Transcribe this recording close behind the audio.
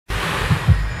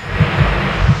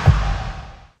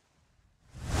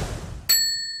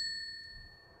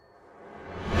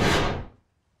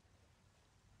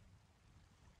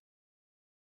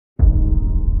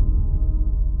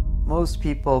Most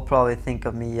people probably think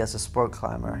of me as a sport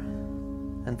climber,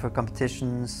 and for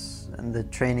competitions and the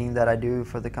training that I do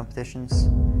for the competitions.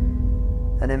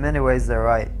 And in many ways they're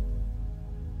right.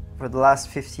 For the last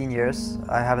 15 years,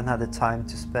 I haven't had the time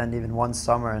to spend even one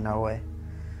summer in Norway.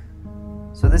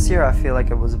 So this year I feel like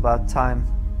it was about time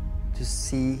to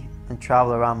see and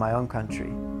travel around my own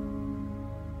country.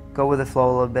 Go with the flow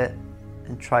a little bit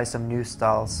and try some new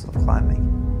styles of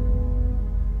climbing.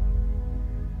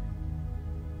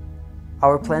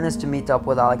 Our plan is to meet up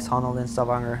with Alex Honnold in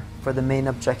Stavanger for the main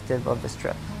objective of this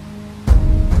trip.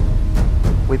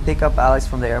 We pick up Alex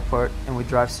from the airport and we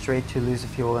drive straight to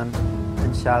Lysefjord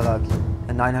and Kjerag,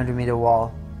 a 900-meter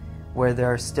wall where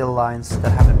there are still lines that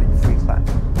haven't been free climbed.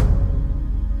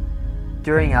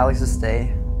 During Alex's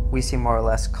stay, we see more or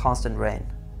less constant rain,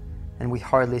 and we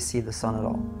hardly see the sun at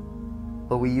all.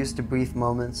 But we use the brief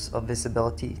moments of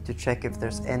visibility to check if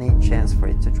there's any chance for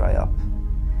it to dry up.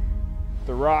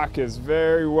 The rock is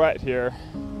very wet here.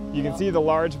 You can see the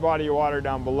large body of water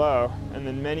down below and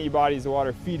then many bodies of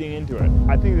water feeding into it.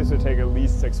 I think this would take at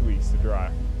least 6 weeks to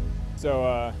dry.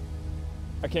 So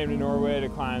I came to Norway to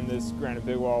climb this granite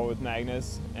big wall with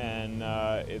Magnus, and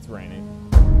it's raining.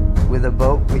 With a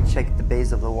boat, we check the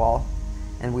base of the wall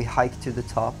and we hike to the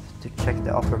top to check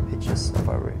the upper pitches of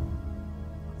our route.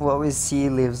 What we see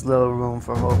leaves little room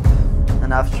for hope,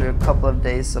 and after a couple of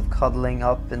days of cuddling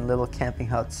up in little camping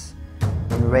huts,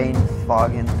 in rain,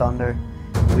 fog and thunder,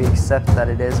 we accept that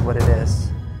it is what it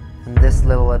is, and this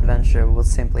little adventure will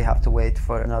simply have to wait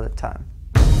for another time.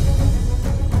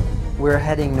 We're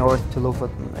heading north to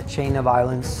Lofoten, a chain of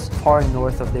islands far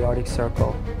north of the Arctic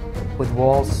Circle, with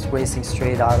walls racing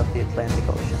straight out of the Atlantic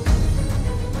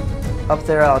Ocean. Up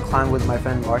there I'll climb with my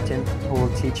friend Martin, who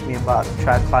will teach me about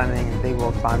trad climbing and big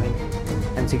wall climbing,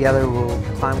 and together we'll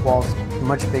climb walls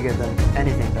much bigger than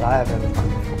anything that I have ever climbed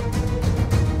before.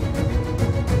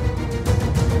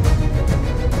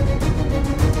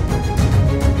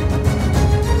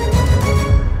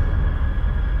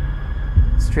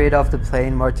 Straight off the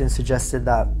plane, Martin suggested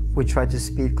that we try to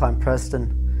speed climb Preston,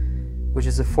 which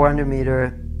is a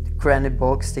 400-meter granite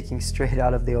bulk sticking straight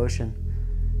out of the ocean.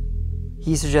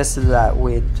 He suggested that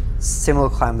we'd similar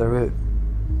climb the route,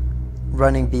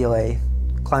 running belay,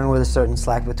 climbing with a certain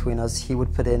slack between us. He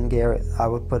would put in gear, I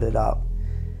would put it out.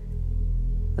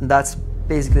 And that's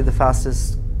basically the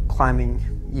fastest climbing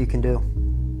you can do.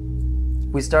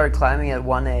 We started climbing at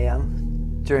 1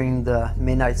 a.m. during the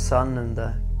midnight sun and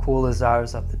the coolest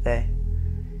hours of the day.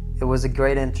 It was a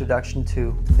great introduction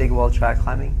to big wall trad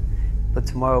climbing, but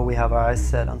tomorrow we have our eyes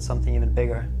set on something even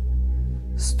bigger,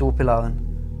 Storpilaren,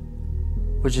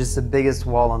 which is the biggest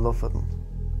wall on Lofoten.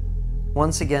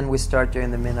 Once again we start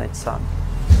during the midnight sun,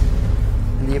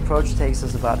 and the approach takes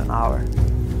us about an hour.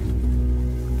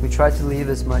 We try to leave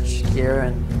as much gear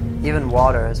and even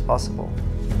water as possible,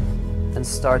 and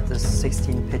start the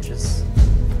 16 pitches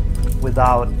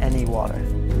without any water.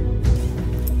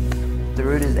 The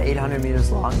route is 800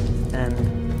 meters long, and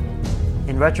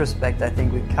in retrospect I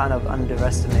think we kind of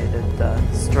underestimated the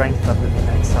strength of the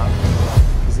midnight sun,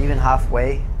 because even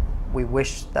halfway we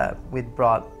wished that we'd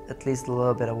brought at least a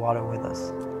little bit of water with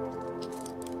us.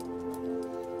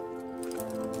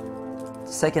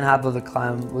 The second half of the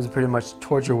climb was pretty much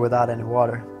torture without any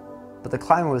water, but the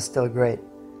climb was still great.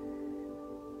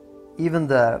 Even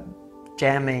the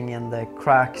jamming and the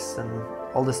cracks and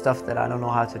all the stuff that I don't know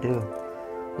how to do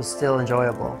was still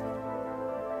enjoyable.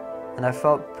 And I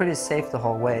felt pretty safe the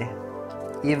whole way,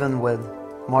 even with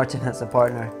Martin as a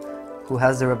partner, who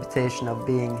has the reputation of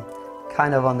being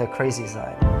kind of on the crazy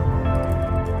side.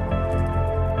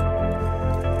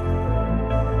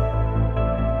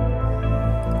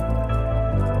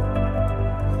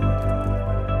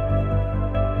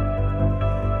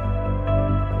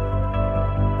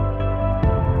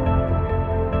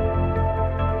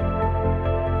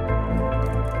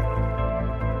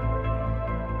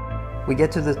 We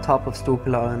get to the top of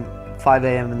Storpilaren 5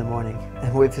 a.m. in the morning,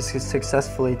 and we've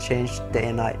successfully changed day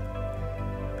and night.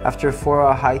 After a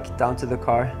 4-hour hike down to the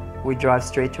car, we drive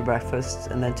straight to breakfast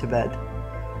and then to bed.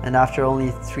 And after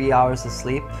only 3 hours of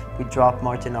sleep, we drop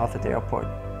Martin off at the airport.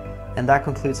 And that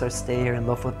concludes our stay here in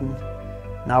Lofoten.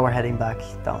 Now we're heading back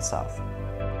down south.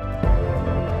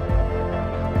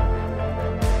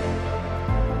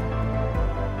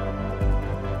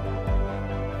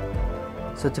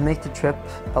 So to make the trip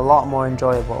a lot more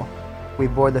enjoyable, we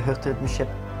board the Hurtigruten ship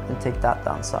and take that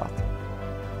down south.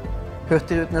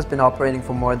 Hurtigruten has been operating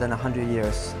for more than 100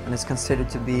 years and is considered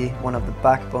to be one of the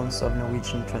backbones of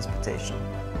Norwegian transportation.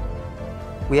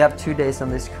 We have 2 days on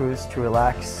this cruise to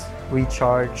relax,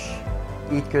 recharge,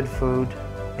 eat good food,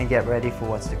 and get ready for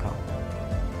what's to come.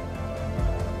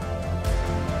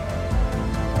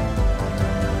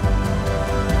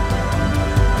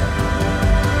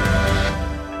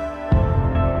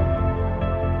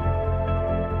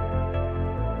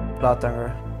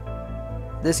 Flatanger.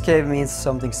 This cave means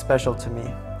something special to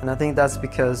me, and I think that's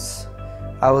because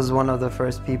I was one of the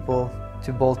first people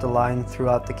to bolt a line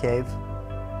throughout the cave.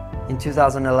 In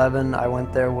 2011, I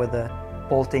went there with a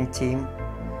bolting team,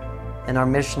 and our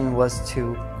mission was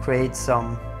to create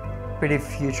some pretty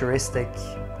futuristic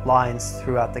lines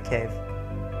throughout the cave.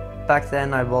 Back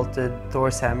then I bolted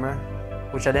Thor's hammer,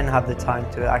 which I didn't have the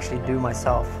time to actually do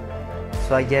myself.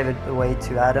 So I gave it away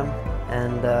to Adam,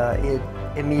 and it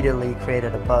immediately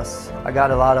created a buzz. I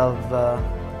got a lot of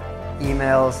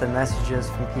emails and messages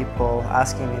from people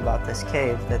asking me about this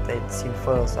cave that they'd seen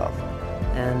photos of.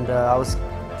 And I was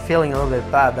feeling a little bit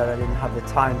bad that I didn't have the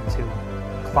time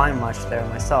to climb much there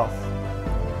myself.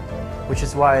 Which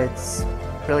is why it's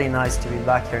really nice to be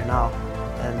back here now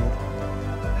and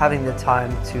having the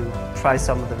time to try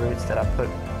some of the routes that I put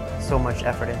so much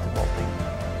effort into bolting.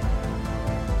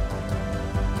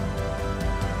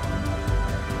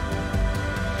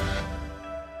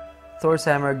 Thor's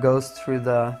hammer goes through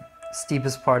the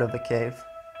steepest part of the cave.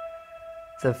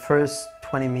 The first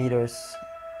 20 meters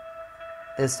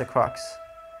is the crux.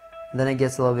 Then it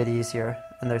gets a little bit easier,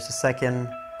 and there's a second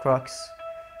crux,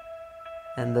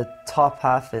 and the top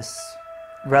half is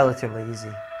relatively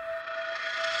easy.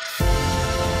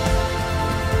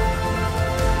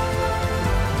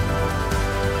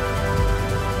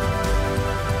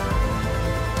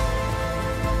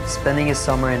 Spending a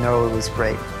summer in Norway was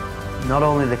great. Not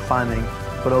only the climbing,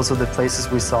 but also the places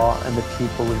we saw and the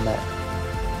people we met.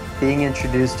 Being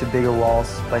introduced to bigger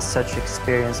walls by such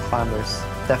experienced climbers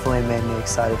definitely made me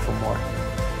excited for more.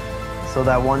 So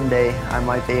that one day I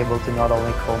might be able to not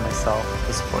only call myself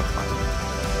a sport climber.